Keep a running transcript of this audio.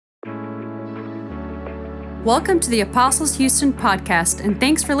Welcome to the Apostles Houston podcast, and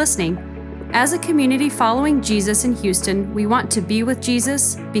thanks for listening. As a community following Jesus in Houston, we want to be with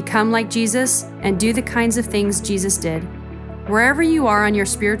Jesus, become like Jesus, and do the kinds of things Jesus did. Wherever you are on your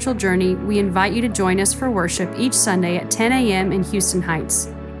spiritual journey, we invite you to join us for worship each Sunday at 10 a.m. in Houston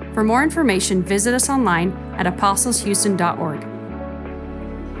Heights. For more information, visit us online at apostleshouston.org.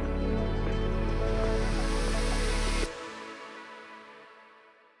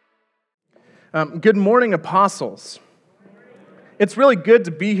 Good morning, apostles. It's really good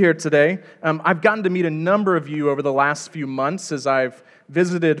to be here today. I've gotten to meet a number of you over the last few months as I've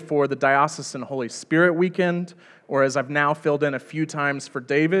visited for the Diocesan Holy Spirit Weekend, or as I've now filled in a few times for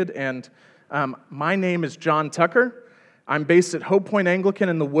David. And my name is John Tucker. I'm based at Hope Point Anglican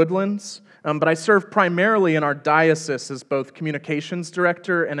in the Woodlands, but I serve primarily in our diocese as both communications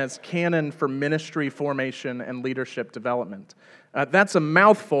director and as canon for ministry formation and leadership development. That's a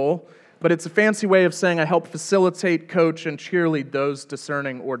mouthful, but it's a fancy way of saying I help facilitate, coach, and cheerlead those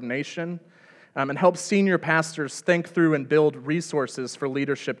discerning ordination, and help senior pastors think through and build resources for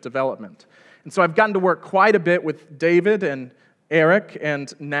leadership development. And so I've gotten to work quite a bit with David and Eric,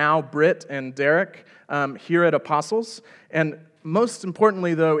 and now Britt and Derek here at Apostles. And most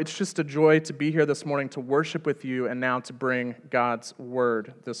importantly, though, it's just a joy to be here this morning to worship with you and now to bring God's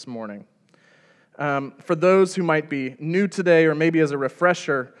Word this morning. For those who might be new today, or maybe as a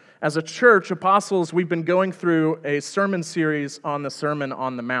refresher, as a church, Apostles, we've been going through a sermon series on the Sermon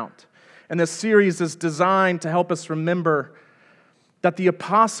on the Mount. And this series is designed to help us remember that the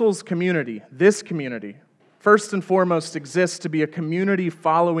Apostles' community, this community, first and foremost exists to be a community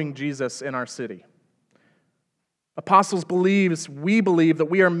following Jesus in our city. Apostles we believe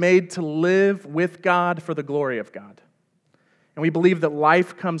that we are made to live with God for the glory of God. And we believe that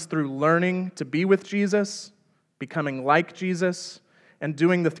life comes through learning to be with Jesus, becoming like Jesus, and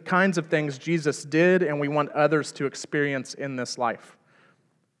doing the kinds of things Jesus did and we want others to experience in this life.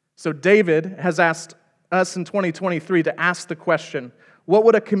 So David has asked us in 2023 to ask the question, what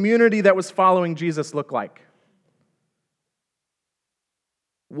would a community that was following Jesus look like?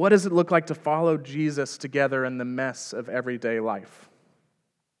 What does it look like to follow Jesus together in the mess of everyday life?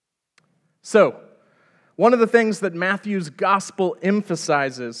 So, one of the things that Matthew's gospel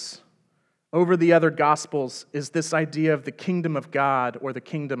emphasizes over the other Gospels is this idea of the kingdom of God or the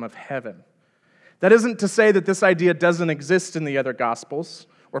kingdom of heaven. That isn't to say that this idea doesn't exist in the other Gospels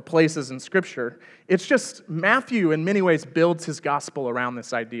or places in Scripture. It's just Matthew, in many ways, builds his gospel around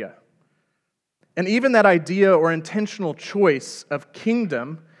this idea. And even that idea or intentional choice of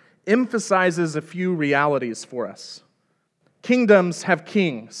kingdom emphasizes a few realities for us. Kingdoms have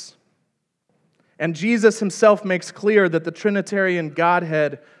kings. And Jesus himself makes clear that the Trinitarian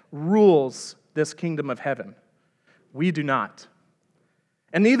Godhead rules this kingdom of heaven. We do not.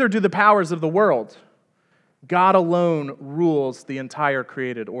 And neither do the powers of the world. God alone rules the entire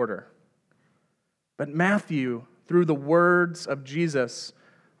created order. But Matthew, through the words of Jesus,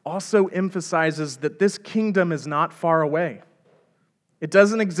 also emphasizes that this kingdom is not far away. It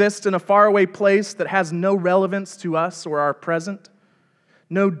doesn't exist in a faraway place that has no relevance to us or our present.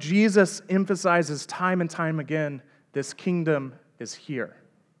 No, Jesus emphasizes time and time again, this kingdom is here.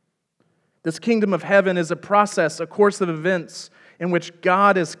 This kingdom of heaven is a process, a course of events in which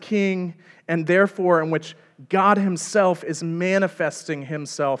God is king and therefore in which God himself is manifesting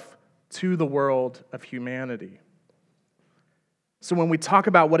himself to the world of humanity. So when we talk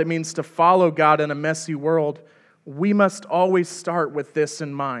about what it means to follow God in a messy world, we must always start with this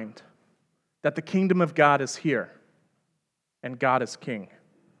in mind, that the kingdom of God is here and God is king.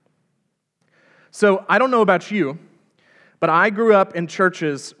 So I don't know about you, but I grew up in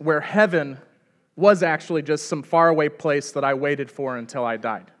churches where heaven was actually just some faraway place that I waited for until I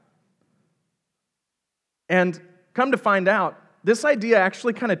died. And come to find out, this idea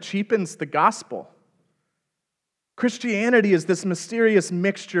actually kind of cheapens the gospel. Christianity is this mysterious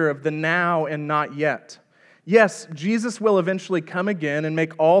mixture of the now and not yet. Yes, Jesus will eventually come again and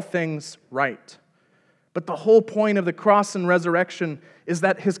make all things right. But the whole point of the cross and resurrection is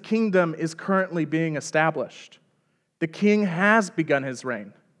that his kingdom is currently being established. The king has begun his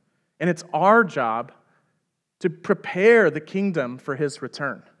reign, and it's our job to prepare the kingdom for his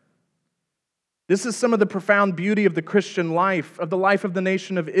return. This is some of the profound beauty of the Christian life, of the life of the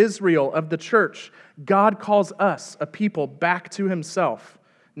nation of Israel, of the church. God calls us, a people, back to himself,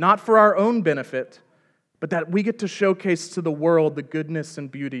 not for our own benefit, but that we get to showcase to the world the goodness and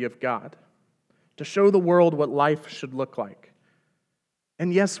beauty of God, to show the world what life should look like.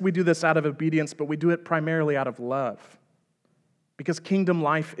 And yes, we do this out of obedience, but we do it primarily out of love. Because kingdom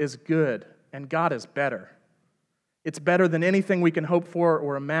life is good, and God is better. It's better than anything we can hope for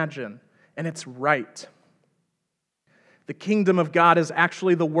or imagine, and it's right. The kingdom of God is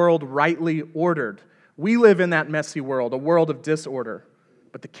actually the world rightly ordered. We live in that messy world, a world of disorder.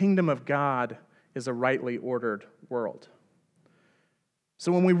 But the kingdom of God is a rightly ordered world.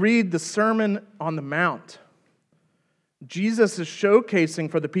 So when we read the Sermon on the Mount, Jesus is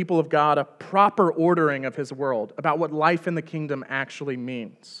showcasing for the people of God a proper ordering of his world, about what life in the kingdom actually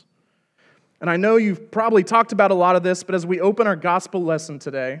means. And I know you've probably talked about a lot of this, but as we open our gospel lesson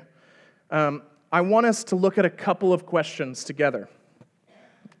today, I want us to look at a couple of questions together.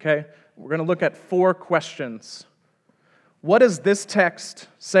 Okay? We're going to look at 4 questions. What does this text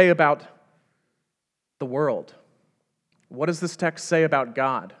say about the world? What does this text say about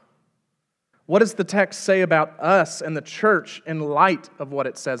God? What does the text say about us and the church in light of what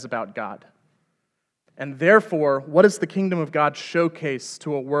it says about God? And therefore, what does the kingdom of God showcase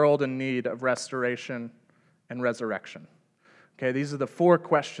to a world in need of restoration and resurrection? Okay, these are the 4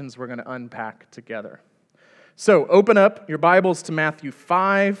 questions we're going to unpack together. So, open up your Bibles to Matthew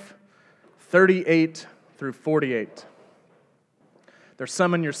 5, 38 through 48. There's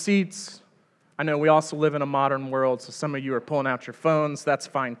some in your seats. I know we also live in a modern world, so some of you are pulling out your phones. That's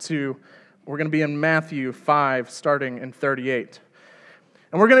fine too. We're going to be in Matthew 5, starting in 38.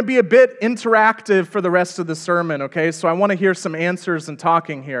 And we're going to be a bit interactive for the rest of the sermon, okay? So I want to hear some answers and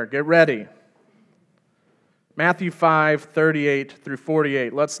talking here. Get ready. Matthew 5, 38 through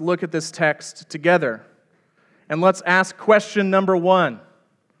 48. Let's look at this text together. And let's ask question number 1.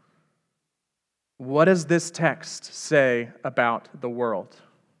 What does this text say about the world?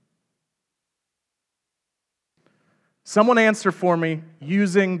 Someone answer for me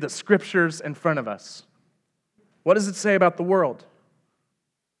using the scriptures in front of us. What does it say about the world?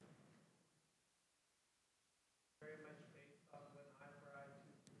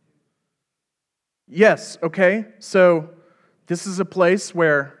 Yes, okay. So this is a place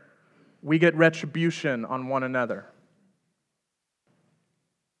where we get retribution on one another.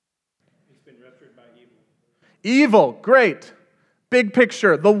 It's been ruptured by evil. Evil, great. Big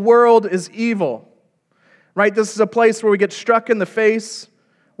picture. The world is evil. Right? This is a place where we get struck in the face,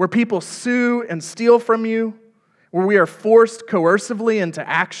 where people sue and steal from you, where we are forced coercively into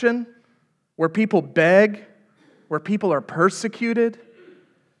action, where people beg, where people are persecuted,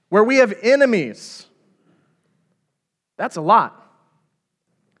 where we have enemies. That's a lot.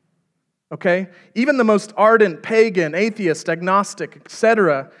 Okay? Even the most ardent pagan, atheist, agnostic,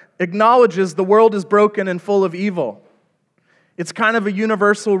 etc., acknowledges the world is broken and full of evil. It's kind of a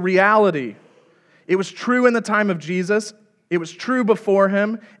universal reality. It was true in the time of Jesus, it was true before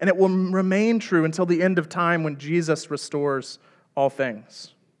him, and it will remain true until the end of time when Jesus restores all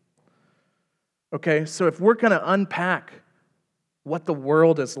things. Okay, so if we're going to unpack what the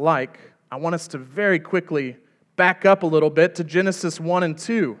world is like, I want us to very quickly back up a little bit to Genesis 1 and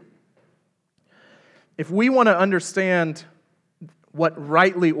 2. If we want to understand what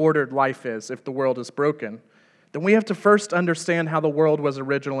rightly ordered life is, if the world is broken, then we have to first understand how the world was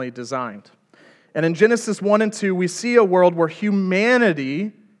originally designed. And in Genesis 1 and 2, we see a world where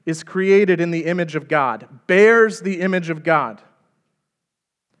humanity is created in the image of God, bears the image of God.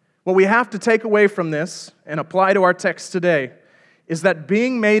 What we have to take away from this and apply to our text today is that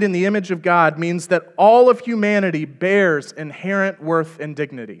being made in the image of God means that all of humanity bears inherent worth and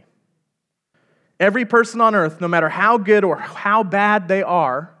dignity. Every person on earth, no matter how good or how bad they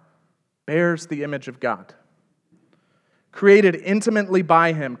are, bears the image of God. Created intimately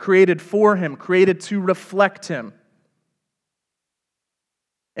by him, created for him, created to reflect him.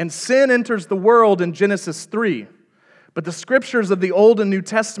 And sin enters the world in Genesis 3, but the scriptures of the Old and New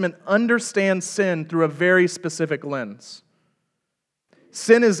Testament understand sin through a very specific lens.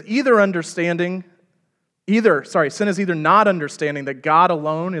 Sin is either not understanding that God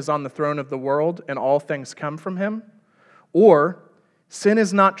alone is on the throne of the world and all things come from him, or sin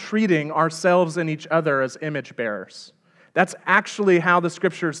is not treating ourselves and each other as image bearers. That's actually how the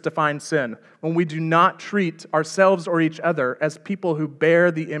scriptures define sin, when we do not treat ourselves or each other as people who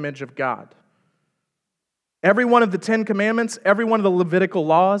bear the image of God. Every one of the 10 commandments, every one of the Levitical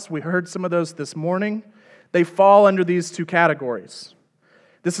laws, we heard some of those this morning, they fall under these 2 categories.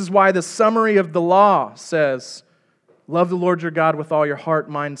 This is why the summary of the law says, love the Lord your God with all your heart,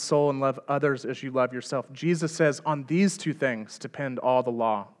 mind, soul, and love others as you love yourself. Jesus says, on these 2 things depend all the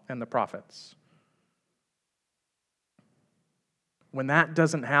law and the prophets. When that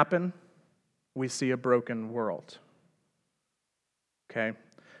doesn't happen, we see a broken world. Okay?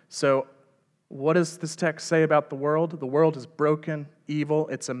 So, what does this text say about the world? The world is broken, evil,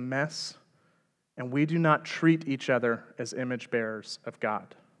 it's a mess, and we do not treat each other as image bearers of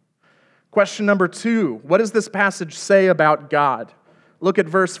God. Question number 2, what does this passage say about God? Look at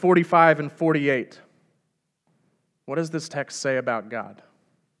verse 45 and 48. What does this text say about God?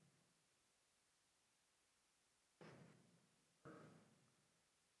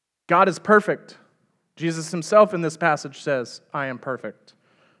 God is perfect. Jesus himself in this passage says, I am perfect.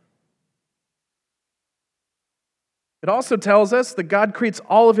 It also tells us that God treats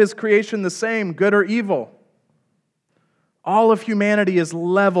all of his creation the same, good or evil. All of humanity is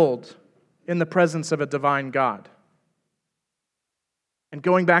leveled in the presence of a divine God. And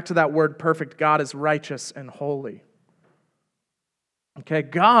going back to that word perfect, God is righteous and holy. Okay,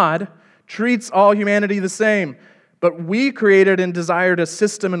 God treats all humanity the same, but we created and desired a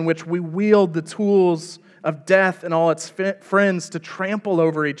system in which we wield the tools of death and all its friends to trample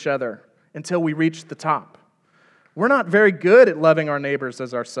over each other until we reach the top. We're not very good at loving our neighbors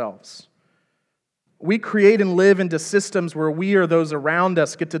as ourselves. We create and live into systems where we or those around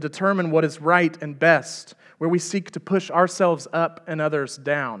us get to determine what is right and best, where we seek to push ourselves up and others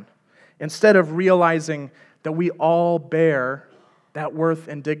down, instead of realizing that we all bear that worth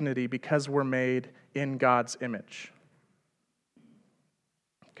and dignity because we're made in God's image.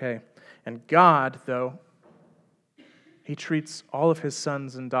 Okay, and God, though, he treats all of his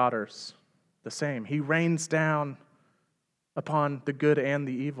sons and daughters the same. He rains down upon the good and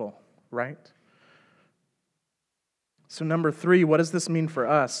the evil, right? So number 3, what does this mean for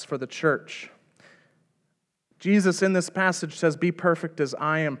us, for the church? Jesus in this passage says, be perfect as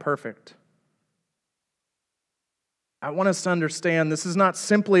I am perfect. I want us to understand this is not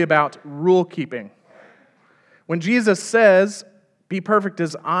simply about rule keeping. When Jesus says, be perfect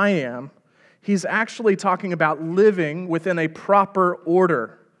as I am, he's actually talking about living within a proper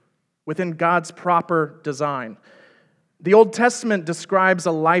order, within God's proper design. The Old Testament describes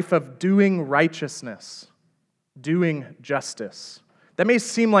a life of doing righteousness, doing justice. That may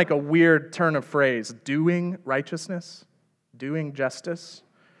seem like a weird turn of phrase, doing righteousness, doing justice.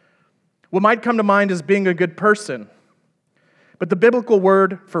 What might come to mind is being a good person. But the biblical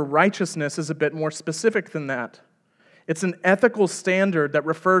word for righteousness is a bit more specific than that. It's an ethical standard that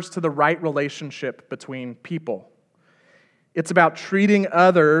refers to the right relationship between people. It's about treating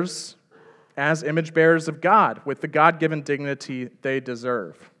others as image bearers of God with the God-given dignity they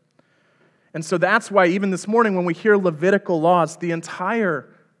deserve. And so that's why even this morning when we hear Levitical laws, the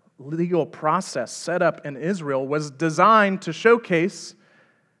entire legal process set up in Israel was designed to showcase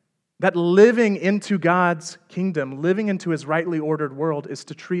that living into God's kingdom, living into his rightly ordered world, is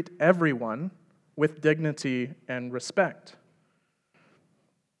to treat everyone with dignity and respect.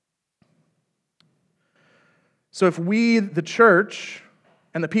 So if we, the church,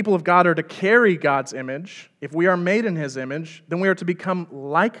 and the people of God are to carry God's image, if we are made in his image, then we are to become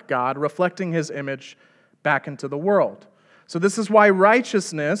like God, reflecting his image back into the world. So this is why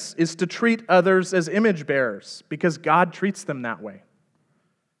righteousness is to treat others as image bearers, because God treats them that way.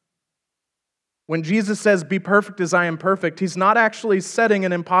 When Jesus says, be perfect as I am perfect, he's not actually setting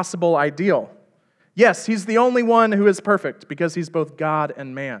an impossible ideal. Yes, he's the only one who is perfect, because he's both God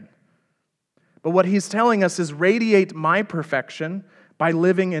and man. But what he's telling us is radiate my perfection by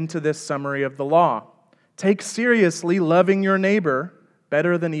living into this summary of the law. Take seriously loving your neighbor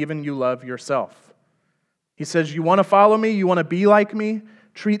better than even you love yourself. He says, you want to follow me? You want to be like me?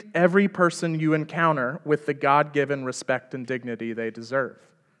 Treat every person you encounter with the God-given respect and dignity they deserve.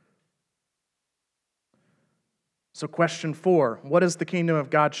 So question 4, what does the kingdom of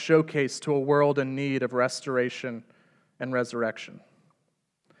God showcase to a world in need of restoration and resurrection?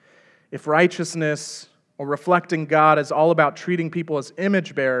 If righteousness or reflecting God is all about treating people as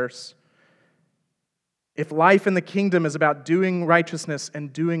image bearers, if life in the kingdom is about doing righteousness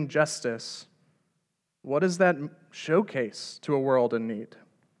and doing justice, what does that showcase to a world in need?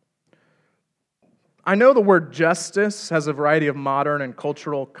 I know the word justice has a variety of modern and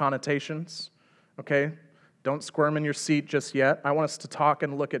cultural connotations, okay? Don't squirm in your seat just yet. I want us to talk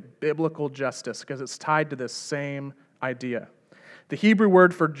and look at biblical justice because it's tied to this same idea. The Hebrew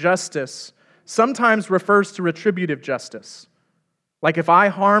word for justice sometimes refers to retributive justice. Like if I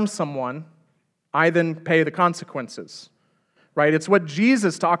harm someone, I then pay the consequences. Right? It's what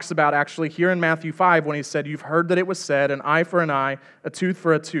Jesus talks about actually here in Matthew 5 when he said, you've heard that it was said, an eye for an eye, a tooth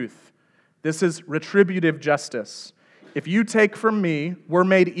for a tooth. This is retributive justice. If you take from me, we're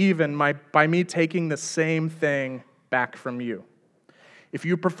made even by me taking the same thing back from you. If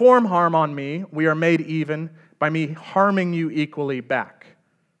you perform harm on me, we are made even by me harming you equally back.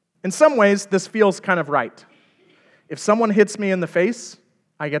 In some ways, this feels kind of right. If someone hits me in the face,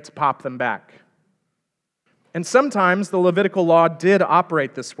 I get to pop them back. And sometimes the Levitical law did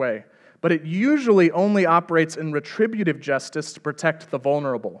operate this way, but it usually only operates in retributive justice to protect the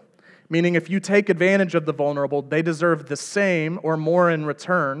vulnerable, meaning if you take advantage of the vulnerable, they deserve the same or more in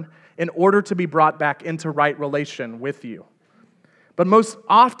return in order to be brought back into right relation with you. But most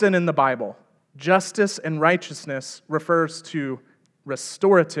often in the Bible, justice and righteousness refers to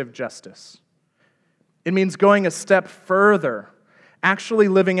restorative justice. It means going a step further, actually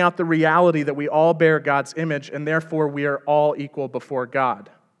living out the reality that we all bear God's image and therefore we are all equal before God.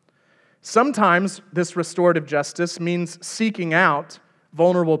 Sometimes this restorative justice means seeking out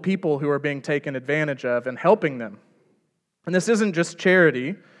vulnerable people who are being taken advantage of and helping them. And this isn't just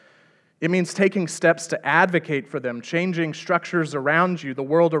charity. It means taking steps to advocate for them, changing structures around you, the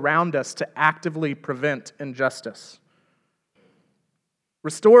world around us, to actively prevent injustice.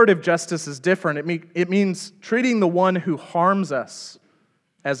 Restorative justice is different. It means treating the one who harms us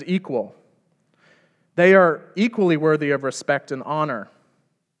as equal. They are equally worthy of respect and honor.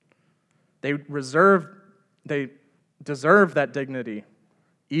 They deserve that dignity,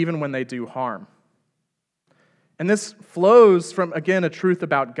 even when they do harm. And this flows from, again, a truth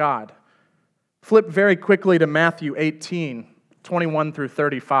about God. Flip very quickly to Matthew 18, 21 through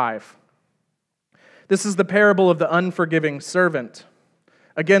 35. This is the parable of the unforgiving servant.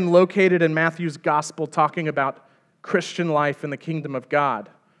 Again, located in Matthew's gospel, talking about Christian life in the kingdom of God.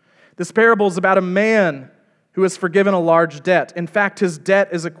 This parable is about a man who has forgiven a large debt. In fact, his debt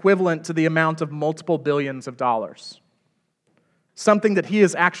is equivalent to the amount of multiple billions of dollars. Something that he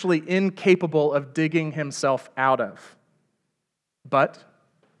is actually incapable of digging himself out of. But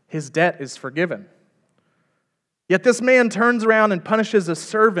his debt is forgiven. Yet this man turns around and punishes a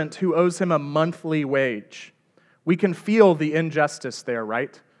servant who owes him a monthly wage. We can feel the injustice there,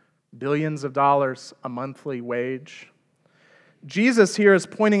 right? Billions of dollars, a monthly wage. Jesus here is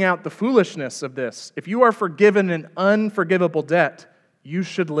pointing out the foolishness of this. If you are forgiven an unforgivable debt, you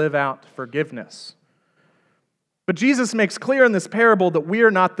should live out forgiveness. But Jesus makes clear in this parable that we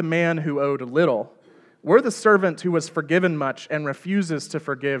are not the man who owed little. We're the servant who was forgiven much and refuses to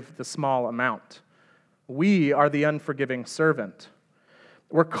forgive the small amount. We are the unforgiving servant.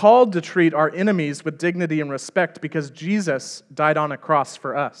 We're called to treat our enemies with dignity and respect because Jesus died on a cross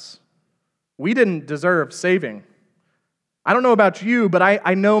for us. We didn't deserve saving. I don't know about you, but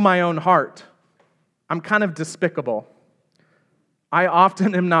I know my own heart. I'm kind of despicable. I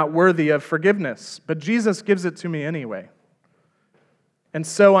often am not worthy of forgiveness, but Jesus gives it to me anyway. And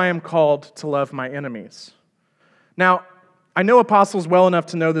so I am called to love my enemies. Now, I know apostles well enough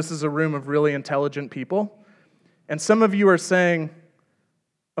to know this is a room of really intelligent people, and some of you are saying,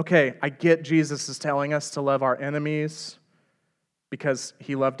 okay, I get Jesus is telling us to love our enemies because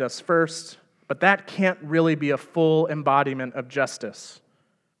he loved us first, but that can't really be a full embodiment of justice.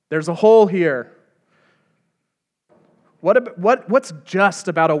 There's a hole here. What's just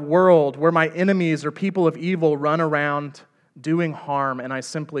about a world where my enemies or people of evil run around doing harm and I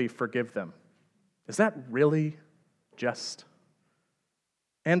simply forgive them? Is that really just?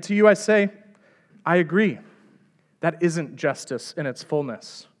 And to you I say, I agree. That isn't justice in its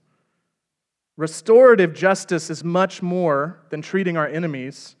fullness. Restorative justice is much more than treating our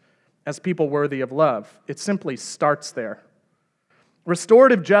enemies as people worthy of love. It simply starts there.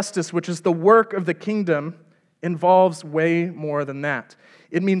 Restorative justice, which is the work of the kingdom, involves way more than that.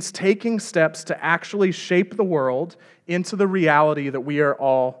 It means taking steps to actually shape the world into the reality that we are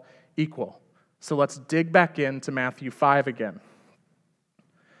all equal. So let's dig back into Matthew 5 again.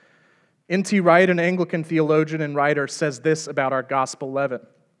 N.T. Wright, an Anglican theologian and writer, says this about our gospel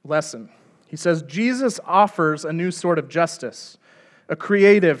lesson. He says, Jesus offers a new sort of justice, a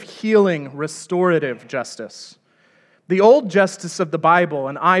creative, healing, restorative justice. The old justice of the Bible,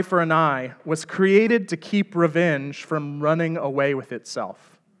 an eye for an eye, was created to keep revenge from running away with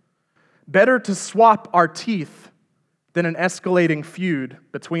itself. Better to swap our teeth than an escalating feud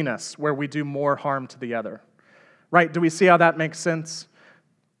between us where we do more harm to the other. Right? Do we see how that makes sense?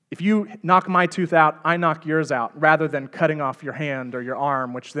 If you knock my tooth out, I knock yours out, rather than cutting off your hand or your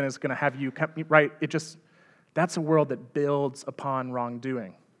arm, which then is going to have you, right? That's a world that builds upon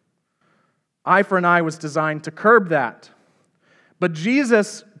wrongdoing. Eye for an eye was designed to curb that. But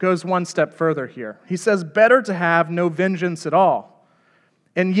Jesus goes one step further here. He says, better to have no vengeance at all,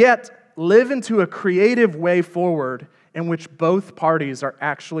 and yet live into a creative way forward in which both parties are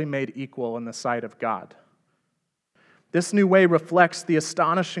actually made equal in the sight of God. This new way reflects the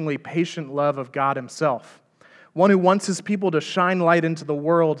astonishingly patient love of God himself, one who wants his people to shine light into the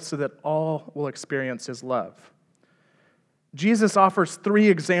world so that all will experience his love. Jesus offers 3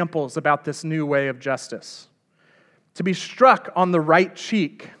 examples about this new way of justice. To be struck on the right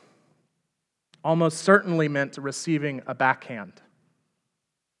cheek almost certainly meant receiving a backhand.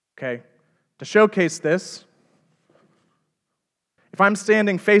 Okay? To showcase this, If I'm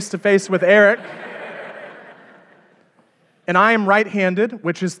standing face to face with Eric, and I am right-handed,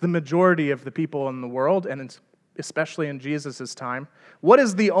 which is the majority of the people in the world, and it's especially in Jesus' time, what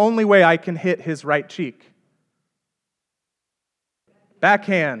is the only way I can hit his right cheek?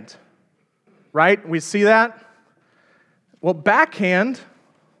 Backhand, right? We see that? Well, backhand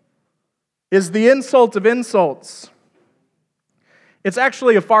is the insult of insults. It's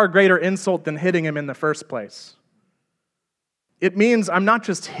actually a far greater insult than hitting him in the first place. It means I'm not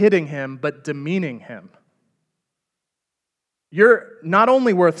just hitting him, but demeaning him. You're not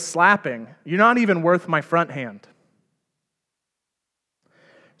only worth slapping, you're not even worth my front hand.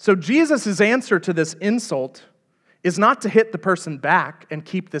 So Jesus' answer to this insult is not to hit the person back and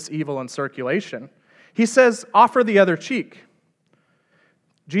keep this evil in circulation. He says, offer the other cheek.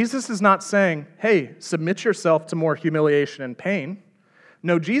 Jesus is not saying, hey, submit yourself to more humiliation and pain.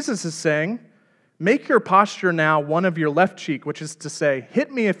 No, Jesus is saying, make your posture now one of your left cheek, which is to say,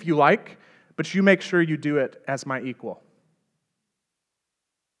 hit me if you like, but you make sure you do it as my equal.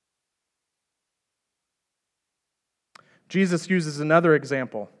 Jesus uses another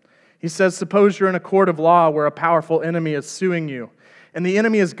example. He says, suppose you're in a court of law where a powerful enemy is suing you, and the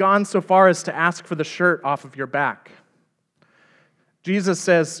enemy has gone so far as to ask for the shirt off of your back. Jesus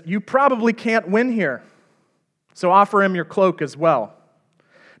says, you probably can't win here, so offer him your cloak as well.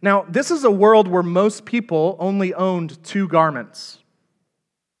 Now, this is a world where most people only owned two garments,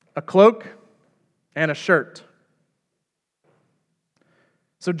 a cloak and a shirt.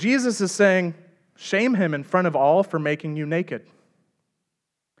 So Jesus is saying, shame him in front of all for making you naked.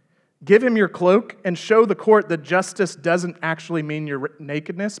 Give him your cloak and show the court that justice doesn't actually mean your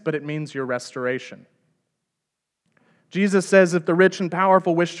nakedness, but it means your restoration. Jesus says if the rich and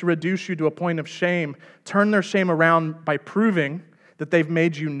powerful wish to reduce you to a point of shame, turn their shame around by proving that they've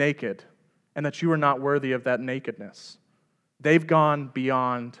made you naked and that you are not worthy of that nakedness. They've gone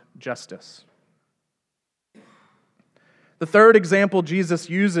beyond justice. The third example Jesus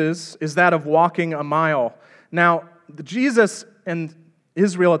uses is that of walking a mile. Now, Jesus and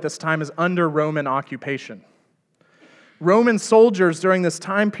Israel at this time is under Roman occupation. Roman soldiers during this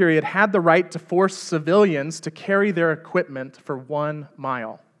time period had the right to force civilians to carry their equipment for 1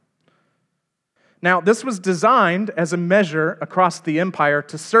 mile. Now, this was designed as a measure across the empire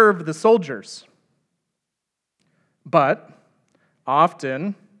to serve the soldiers. But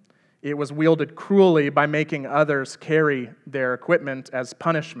often, it was wielded cruelly by making others carry their equipment as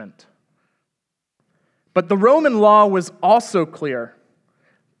punishment. But the Roman law was also clear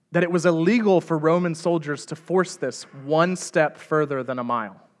that it was illegal for Roman soldiers to force this one step further than a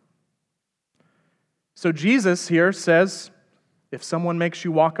mile. So Jesus here says, if someone makes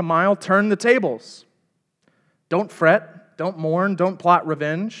you walk a mile, turn the tables. Don't fret, don't mourn, don't plot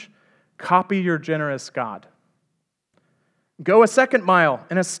revenge. Copy your generous God. Go a 2nd mile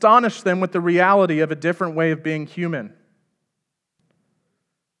and astonish them with the reality of a different way of being human.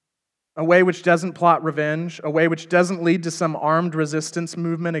 A way which doesn't plot revenge, a way which doesn't lead to some armed resistance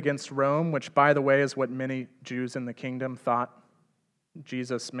movement against Rome, which, by the way, is what many Jews in the kingdom thought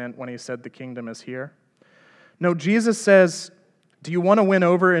Jesus meant when he said the kingdom is here. No, Jesus says, do you want to win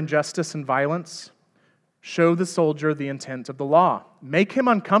over injustice and violence? Show the soldier the intent of the law. Make him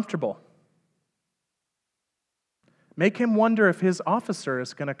uncomfortable. Make him wonder if his officer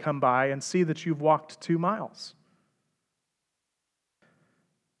is going to come by and see that you've walked 2 miles.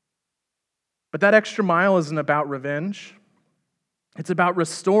 But that extra mile isn't about revenge. It's about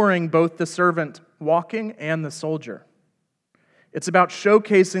restoring both the servant walking and the soldier. It's about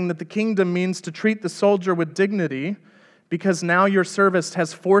showcasing that the kingdom means to treat the soldier with dignity because now your service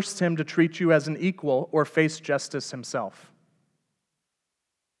has forced him to treat you as an equal or face justice himself.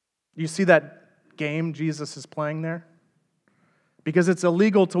 You see that game Jesus is playing there? Because it's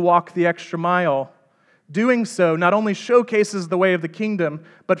illegal to walk the extra mile. Doing so not only showcases the way of the kingdom,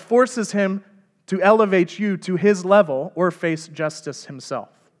 but forces him to elevate you to his level or face justice himself.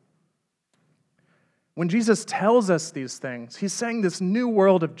 When Jesus tells us these things, he's saying this new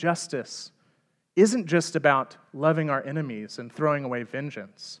world of justice isn't just about loving our enemies and throwing away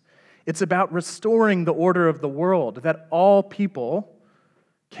vengeance. It's about restoring the order of the world, that all people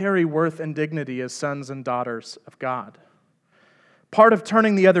carry worth and dignity as sons and daughters of God. Part of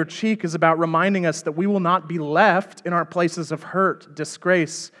turning the other cheek is about reminding us that we will not be left in our places of hurt,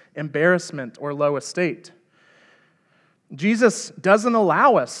 disgrace, embarrassment, or low estate. Jesus doesn't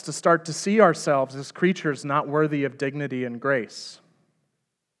allow us to start to see ourselves as creatures not worthy of dignity and grace.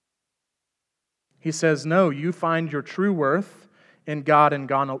 He says, no, you find your true worth in God and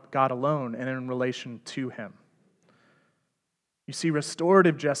God alone and in relation to Him. You see,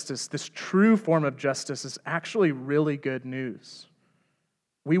 restorative justice, this true form of justice, is actually really good news.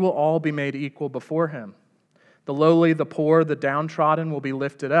 We will all be made equal before him. The lowly, the poor, the downtrodden will be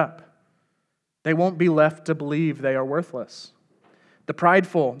lifted up. They won't be left to believe they are worthless. The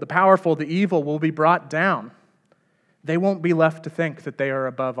prideful, the powerful, the evil will be brought down. They won't be left to think that they are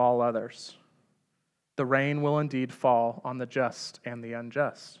above all others. The rain will indeed fall on the just and the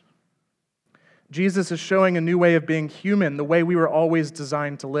unjust. Jesus is showing a new way of being human, the way we were always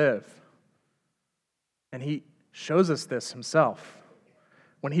designed to live. And he shows us this himself.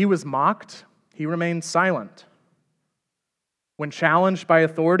 When he was mocked, he remained silent. When challenged by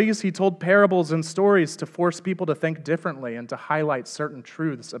authorities, he told parables and stories to force people to think differently and to highlight certain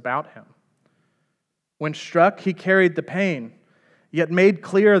truths about him. When struck, he carried the pain, yet made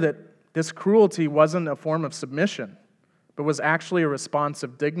clear that this cruelty wasn't a form of submission, but was actually a response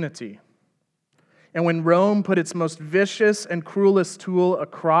of dignity. And when Rome put its most vicious and cruelest tool, a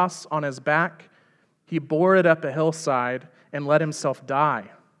cross, on his back, he bore it up a hillside and let himself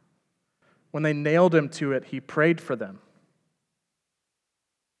die. When they nailed him to it, he prayed for them.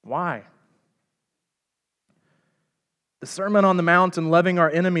 Why? The Sermon on the Mount and loving our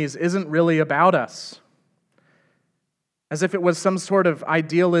enemies isn't really about us, as if it was some sort of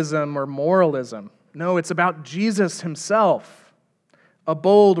idealism or moralism. No, it's about Jesus himself, a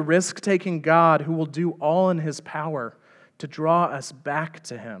bold, risk-taking God who will do all in his power to draw us back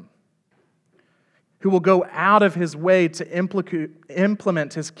to him, who will go out of his way to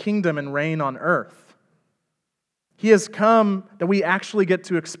implement his kingdom and reign on earth. He has come that we actually get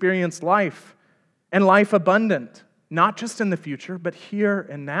to experience life, and life abundant, not just in the future, but here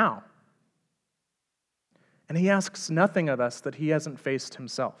and now. And he asks nothing of us that he hasn't faced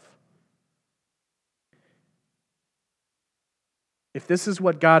himself. If this is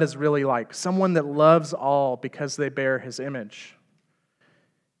what God is really like, someone that loves all because they bear his image,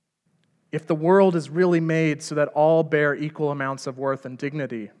 if the world is really made so that all bear equal amounts of worth and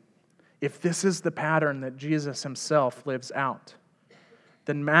dignity, if this is the pattern that Jesus himself lives out,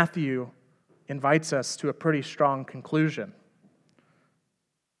 then Matthew invites us to a pretty strong conclusion.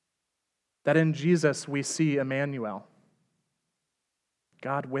 That in Jesus we see Emmanuel,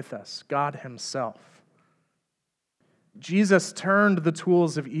 God with us, God himself. Jesus turned the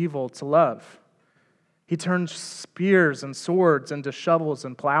tools of evil to love. He turned spears and swords into shovels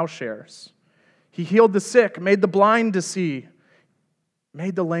and plowshares. He healed the sick, made the blind to see,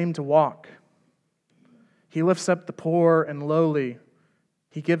 made the lame to walk. He lifts up the poor and lowly.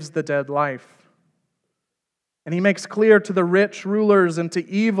 He gives the dead life. And he makes clear to the rich rulers and to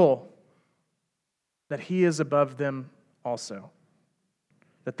evil that he is above them also,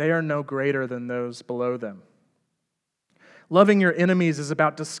 that they are no greater than those below them. Loving your enemies is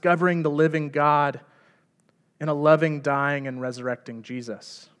about discovering the living God in a loving, dying, and resurrecting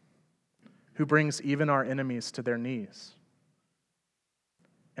Jesus, who brings even our enemies to their knees,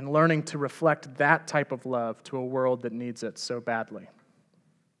 and learning to reflect that type of love to a world that needs it so badly.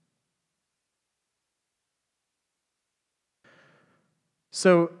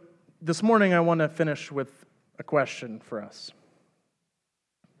 So this morning I want to finish with a question for us.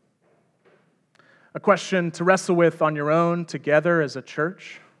 A question to wrestle with on your own together as a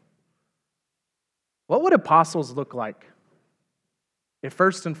church. What would apostles look like if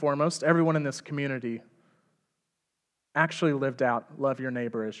first and foremost everyone in this community actually lived out love your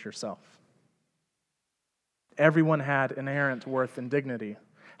neighbor as yourself? Everyone had inherent worth and dignity.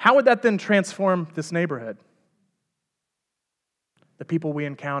 How would that then transform this neighborhood? The people we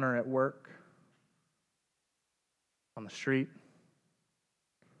encounter at work, on the street.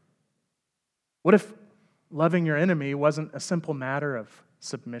 What if loving your enemy wasn't a simple matter of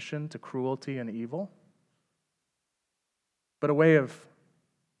submission to cruelty and evil, but a way of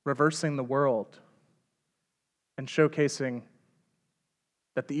reversing the world and showcasing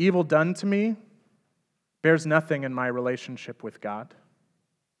that the evil done to me bears nothing in my relationship with God,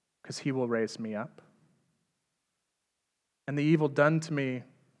 because he will raise me up. And the evil done to me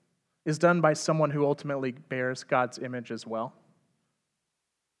is done by someone who ultimately bears God's image as well.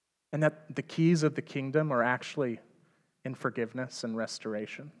 And that the keys of the kingdom are actually in forgiveness and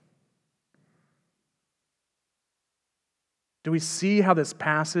restoration. Do we see how this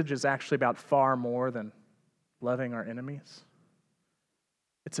passage is actually about far more than loving our enemies?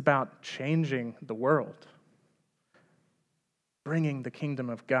 It's about changing the world, bringing the kingdom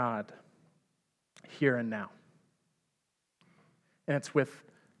of God here and now. And it's with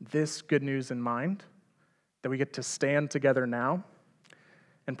this good news in mind that we get to stand together now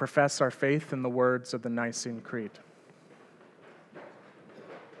and profess our faith in the words of the Nicene Creed.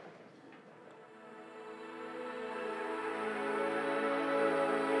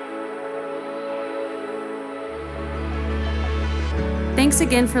 Thanks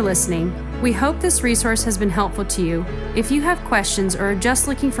again for listening. We hope this resource has been helpful to you. If you have questions or are just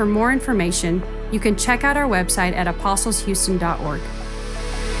looking for more information, you can check out our website at apostleshouston.org.